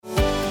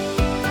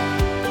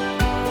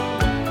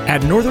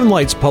At Northern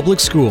Lights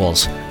Public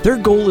Schools, their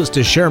goal is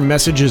to share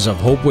messages of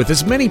hope with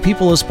as many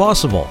people as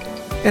possible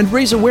and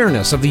raise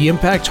awareness of the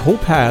impact hope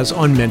has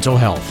on mental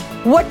health.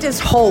 What does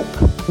hope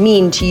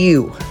mean to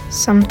you?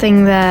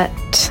 Something that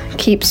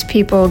keeps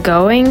people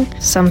going,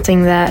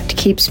 something that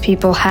keeps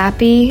people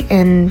happy,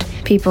 and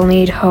people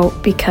need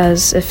hope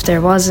because if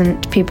there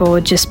wasn't, people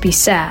would just be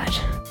sad.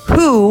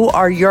 Who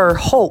are your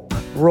hope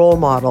role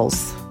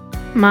models?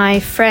 My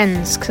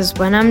friends, because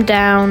when I'm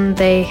down,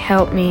 they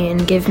help me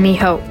and give me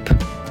hope.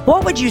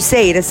 What would you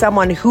say to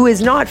someone who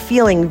is not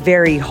feeling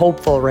very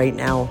hopeful right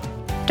now?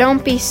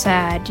 Don't be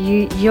sad.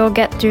 You'll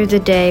get through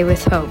the day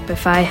with hope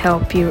if I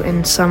help you,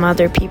 and some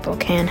other people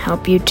can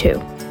help you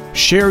too.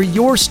 Share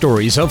your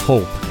stories of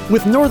hope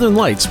with Northern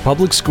Lights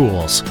Public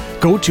Schools.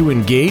 Go to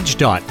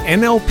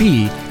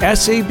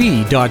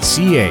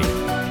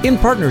engage.nlpsab.ca in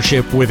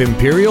partnership with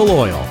Imperial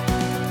Oil.